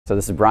So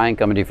this is Brian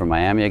coming to you from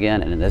Miami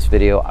again, and in this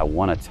video I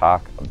want to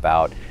talk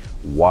about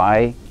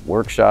why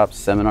workshops,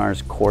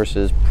 seminars,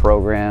 courses,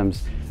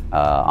 programs,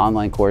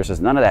 online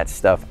courses, none of that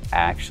stuff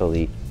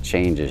actually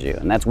changes you.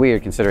 And that's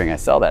weird considering I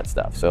sell that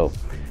stuff. So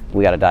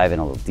we got to dive in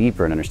a little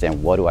deeper and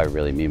understand, what do I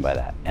really mean by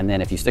that? And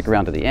then if you stick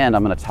around to the end,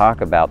 I'm going to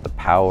talk about the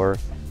power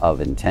of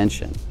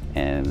intention.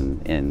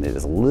 And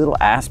there's a little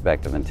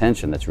aspect of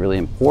intention that's really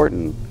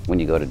important when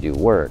you go to do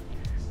work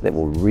that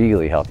will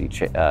really help you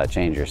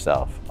change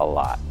yourself a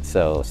lot.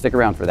 So stick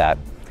around for that.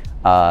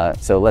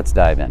 So let's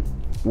dive in.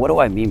 What do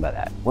I mean by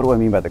that? What do I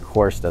mean by the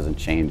course doesn't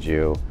change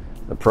you,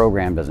 the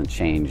program doesn't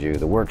change you,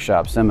 the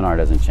workshop, seminar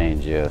doesn't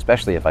change you,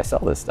 especially if I sell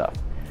this stuff?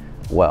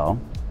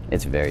 Well,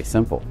 it's very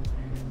simple.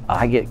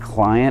 I get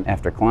client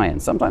after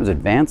client, sometimes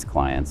advanced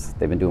clients,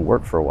 they've been doing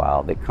work for a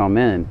while, they come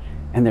in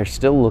and they're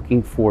still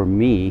looking for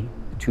me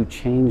to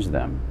change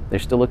them. They're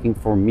still looking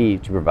for me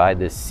to provide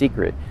this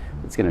secret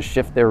that's going to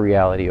shift their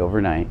reality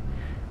overnight,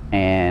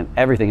 and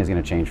everything is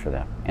going to change for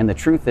them. And the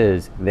truth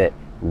is that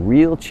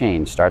real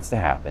change starts to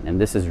happen,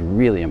 and this is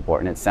really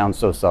important. It sounds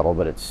so subtle,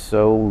 but it's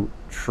so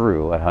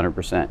true at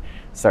 100%. It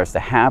starts to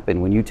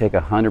happen when you take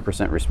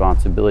 100%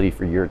 responsibility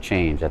for your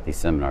change at these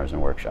seminars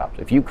and workshops.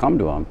 If you come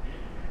to them,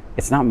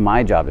 it's not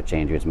my job to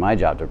change you, it's my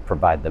job to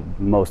provide the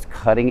most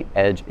cutting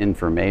edge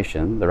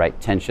information, the right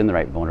tension, the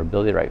right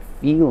vulnerability, the right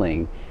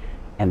feeling,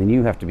 and then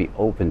you have to be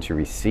open to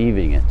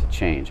receiving it to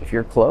change. If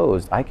you're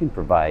closed, I can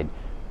provide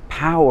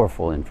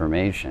powerful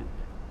information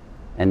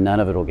and none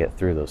of it will get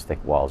through those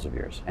thick walls of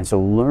yours. And so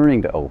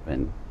learning to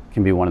open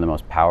can be one of the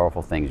most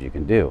powerful things you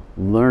can do.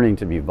 Learning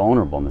to be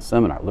vulnerable in the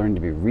seminar, learning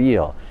to be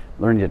real,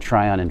 learning to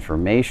try on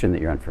information that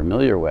you're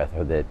unfamiliar with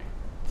or that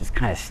just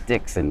kind of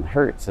sticks and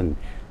hurts, and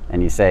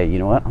you say, you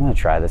know what, I'm gonna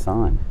try this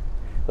on.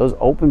 Those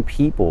open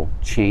people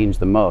change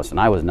the most, and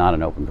I was not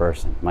an open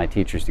person. My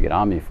teacher used to get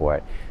on me for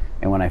it.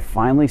 And when I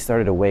finally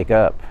started to wake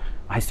up,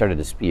 I started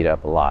to speed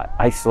up a lot.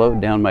 I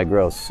slowed down my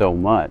growth so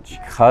much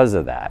because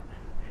of that.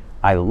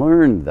 I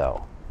learned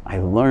though,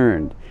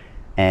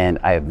 and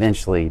I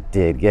eventually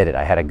did get it.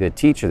 I had a good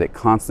teacher that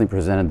constantly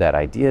presented that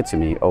idea to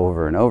me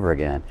over and over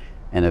again,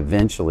 and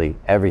eventually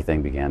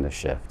everything began to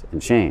shift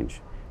and change.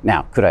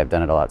 Now, could I have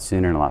done it a lot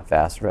sooner and a lot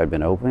faster if I'd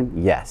been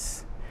open?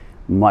 Yes,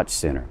 much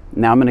sooner.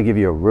 Now I'm gonna give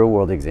you a real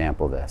world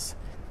example of this.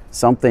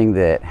 Something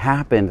that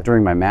happened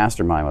during my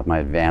mastermind with my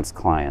advanced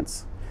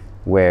clients,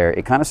 where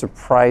it kind of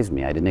surprised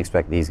me. I didn't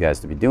expect these guys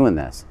to be doing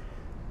this.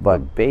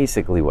 But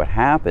basically what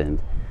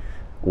happened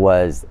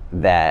was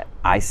that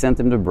I sent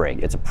them to break.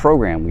 It's a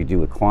program we do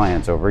with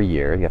clients over a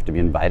year. You have to be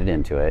invited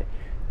into it.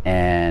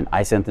 And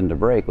I sent them to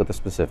break with a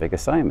specific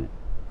assignment.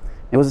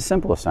 It was a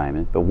simple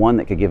assignment, but one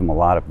that could give them a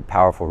lot of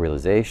powerful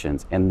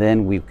realizations. And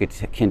then we could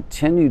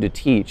continue to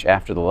teach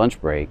after the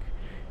lunch break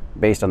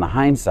based on the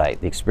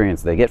hindsight, the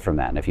experience they get from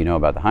that. And if you know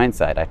about the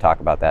hindsight, I talk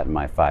about that in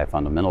my 5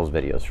 fundamentals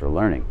videos for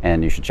learning.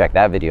 And you should check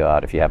that video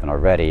out if you haven't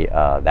already.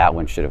 That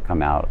one should have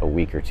come out a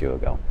week or 2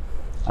 ago.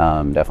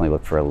 Definitely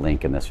look for a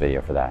link in this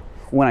video for that.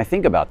 When I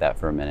think about that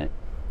for a minute,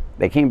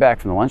 they came back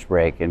from the lunch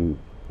break and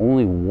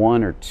only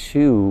 1 or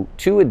 2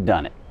 had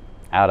done it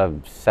out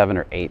of 7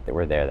 or 8 that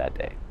were there that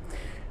day.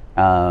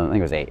 I think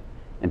it was 8,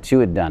 and 2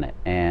 had done it.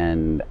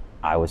 And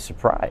I was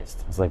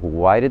surprised. I was like,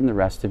 why didn't the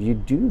rest of you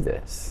do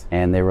this?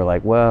 And they were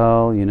like,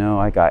 well, you know,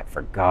 I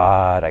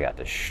forgot, I got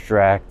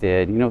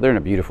distracted. You know, they're in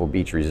a beautiful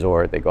beach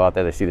resort. They go out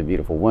there, they see the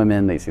beautiful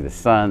women, they see the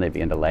sun, they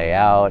begin to lay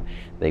out,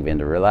 they begin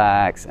to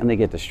relax, and they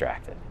get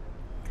distracted.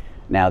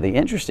 Now, the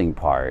interesting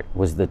part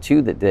was the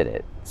 2 that did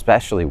it,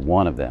 especially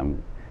one of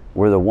them,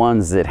 were the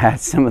ones that had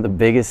some of the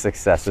biggest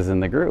successes in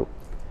the group.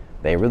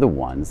 They were the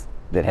ones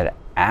that had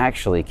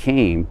actually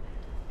came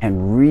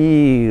and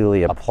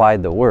really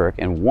applied the work,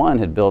 and one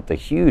had built a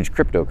huge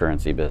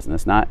cryptocurrency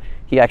business.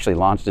 He actually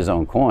launched his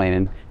own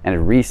coin and it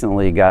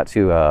recently got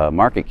to a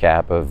market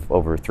cap of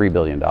over $3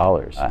 billion.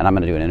 And I'm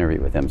gonna do an interview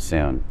with him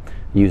soon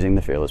using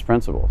the Fearless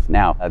Principles.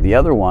 Now, the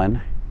other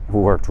one who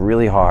worked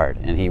really hard,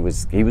 and he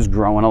was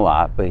growing a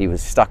lot, but he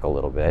was stuck a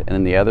little bit. And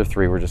then the other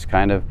 3 were just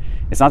kind of,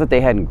 it's not that they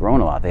hadn't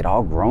grown a lot, they'd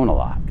all grown a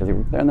lot because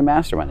they're in the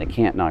mastermind, they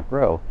can't not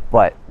grow,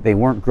 but they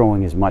weren't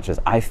growing as much as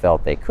I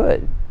felt they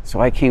could. So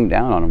I came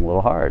down on them a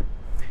little hard.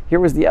 Here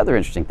was the other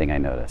interesting thing I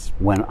noticed.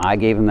 When I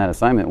gave them that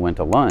assignment and went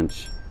to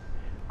lunch,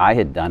 I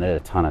had done it a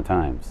ton of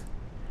times.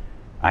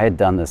 I had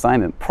done the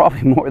assignment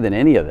probably more than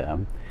any of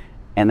them.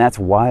 And that's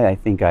why I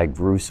think I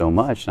grew so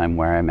much and I'm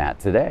where I'm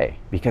at today.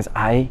 Because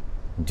I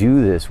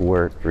do this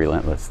work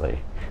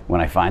relentlessly.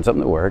 When I find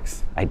something that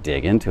works, I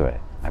dig into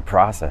it. I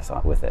process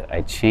with it.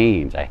 I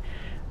change.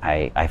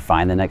 I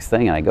find the next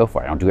thing and I go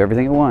for it. I don't do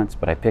everything at once,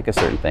 but I pick a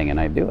certain thing and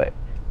I do it.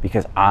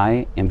 Because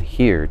I am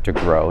here to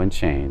grow and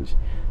change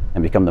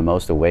and become the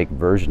most awake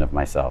version of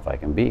myself I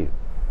can be.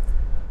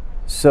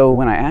 So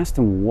when I asked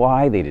them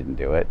why they didn't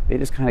do it, they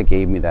just kind of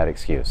gave me that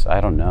excuse.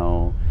 I don't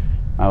know,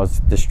 I was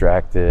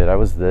distracted, I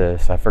was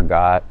this, I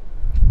forgot.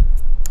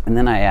 And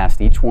then I asked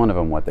each one of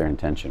them what their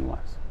intention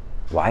was.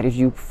 Why did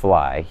you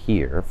fly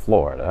here,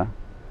 Florida,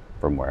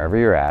 from wherever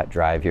you're at,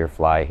 drive here,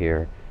 fly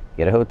here,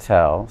 get a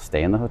hotel,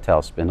 stay in the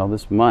hotel, spend all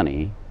this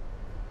money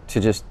to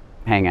just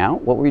hang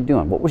out? What were you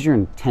doing? What was your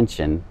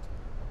intention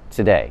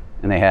today?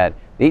 And they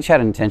each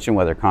had an intention,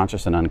 whether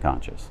conscious and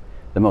unconscious.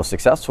 The most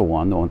successful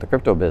one, the one with the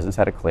crypto business,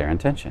 had a clear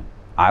intention.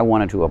 I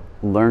wanted to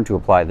learn to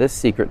apply this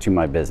secret to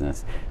my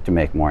business to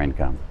make more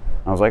income.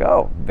 I was like,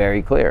 oh,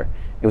 very clear.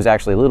 It was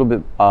actually a little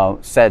bit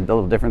said a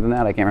little different than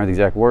that. I can't remember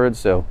the exact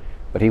words.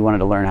 But he wanted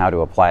to learn how to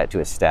apply it to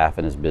his staff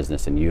and his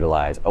business and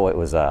utilize, it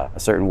was a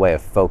certain way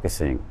of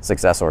focusing,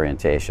 success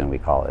orientation, we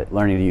call it.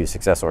 Learning to use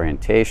success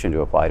orientation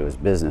to apply to his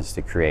business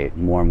to create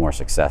more and more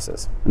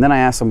successes. And then I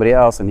asked somebody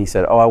else and he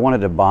said, I wanted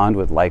to bond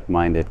with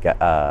like-minded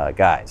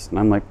guys. And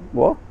I'm like,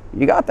 well,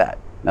 you got that.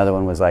 Another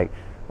one was like,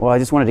 well, I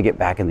just wanted to get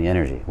back in the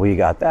energy. Well, you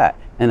got that.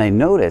 And I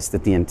noticed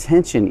that the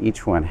intention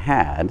each one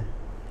had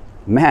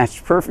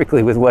matched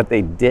perfectly with what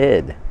they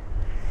did.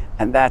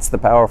 And that's the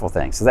powerful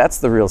thing. So that's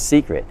the real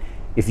secret.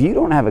 If you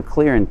don't have a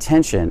clear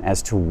intention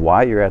as to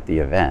why you're at the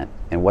event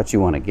and what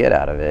you want to get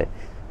out of it,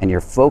 and you're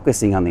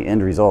focusing on the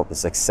end result, the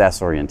success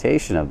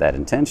orientation of that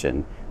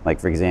intention, like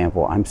for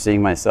example, I'm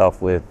seeing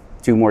myself with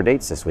 2 more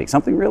dates this week,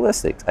 something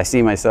realistic. I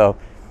see myself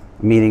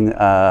meeting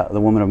the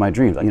woman of my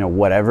dreams,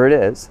 whatever it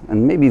is,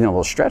 and maybe even a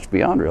little stretch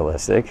beyond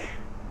realistic,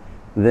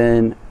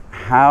 then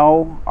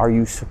how are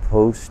you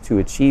supposed to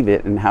achieve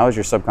it, and how is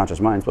your subconscious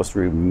mind supposed to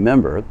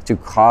remember to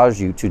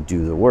cause you to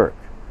do the work?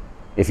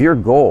 If your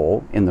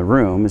goal in the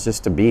room is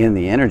just to be in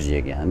the energy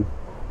again,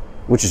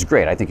 which is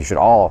great, I think you should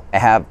all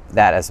have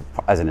that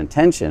as an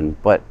intention,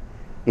 but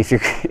if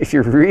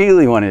you're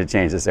really wanting to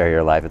change this area of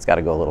your life, it's got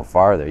to go a little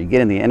farther. You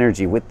get in the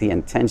energy with the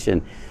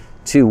intention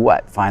to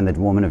what? Find the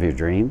woman of your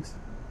dreams,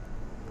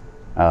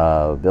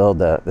 build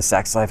the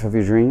sex life of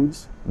your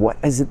dreams. What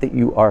is it that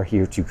you are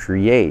here to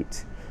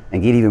create?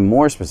 And get even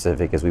more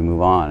specific as we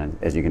move on. And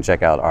as you can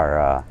check out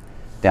our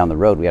down the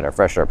road, we had our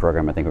Fresh Start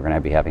program. I think we're going to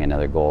be having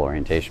another goal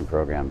orientation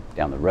program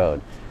down the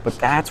road. But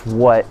that's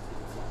what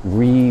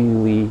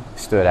really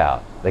stood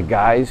out. The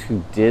guys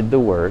who did the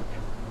work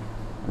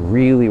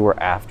really were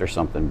after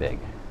something big.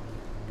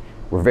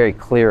 We're very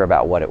clear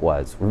about what it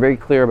was. We're very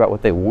clear about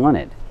what they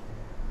wanted.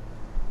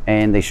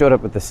 And they showed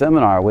up at the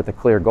seminar with a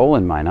clear goal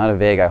in mind, not a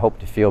vague, I hope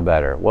to feel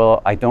better.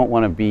 Well, I don't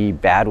want to be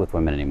bad with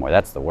women anymore.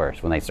 That's the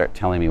worst, when they start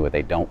telling me what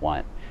they don't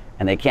want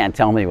and they can't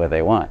tell me what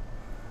they want.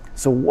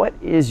 So what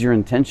is your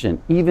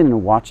intention, even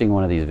in watching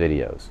one of these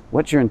videos?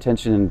 What's your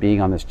intention in being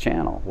on this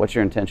channel? What's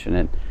your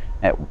intention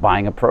at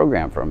buying a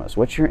program from us?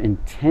 What's your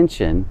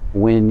intention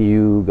when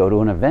you go to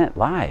an event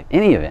live,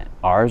 any event,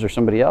 ours or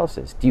somebody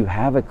else's? Do you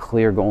have a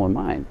clear goal in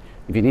mind?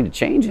 If you need to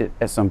change it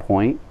at some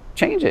point,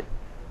 change it.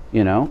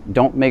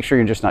 Don't make sure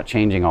you're just not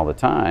changing all the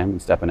time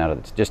and stepping out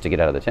of just to get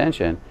out of the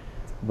tension,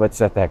 but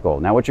set that goal.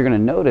 Now, what you're going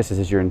to notice is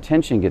as your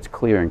intention gets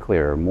clearer and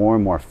clearer, more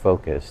and more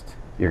focused,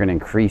 you're going to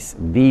increase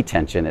the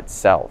tension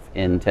itself,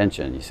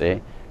 intention, you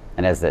see?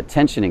 And as the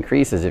tension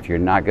increases, if you're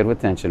not good with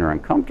tension or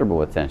uncomfortable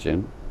with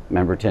tension,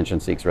 remember tension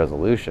seeks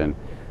resolution,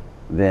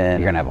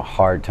 then you're going to have a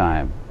hard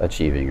time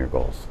achieving your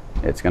goals.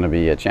 It's going to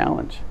be a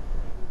challenge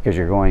because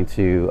you're going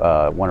to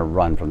want to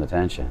run from the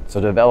tension. So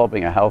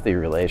developing a healthy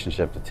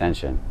relationship to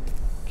tension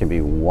can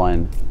be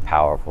one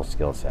powerful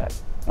skill set,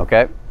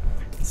 okay?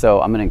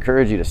 So I'm going to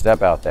encourage you to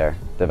step out there,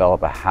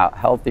 develop a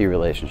healthy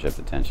relationship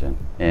to tension,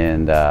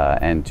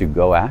 and to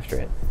go after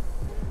it,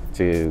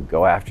 to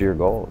go after your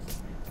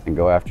goals and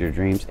go after your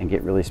dreams and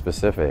get really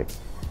specific.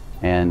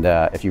 And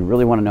if you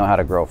really want to know how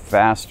to grow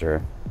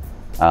faster,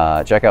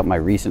 check out my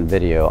recent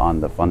video on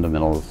the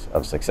fundamentals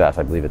of success.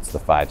 I believe it's the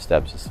 5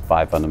 steps,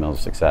 5 fundamentals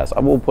of success. I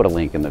will put a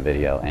link in the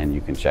video and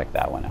you can check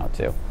that one out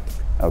too.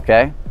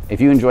 Okay? If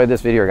you enjoyed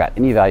this video or got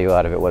any value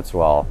out of it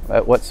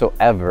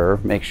whatsoever,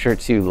 make sure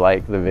to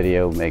like the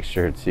video, make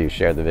sure to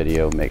share the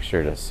video, make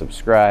sure to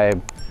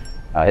subscribe,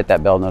 hit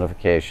that bell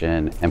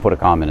notification, and put a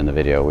comment in the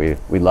video.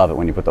 We love it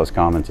when you put those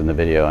comments in the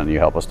video and you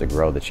help us to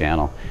grow the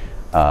channel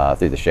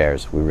through the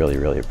shares. We really,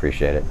 really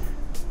appreciate it.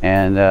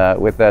 And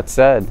with that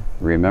said,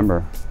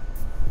 remember,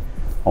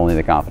 only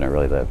the confident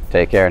really live.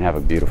 Take care and have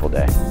a beautiful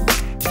day.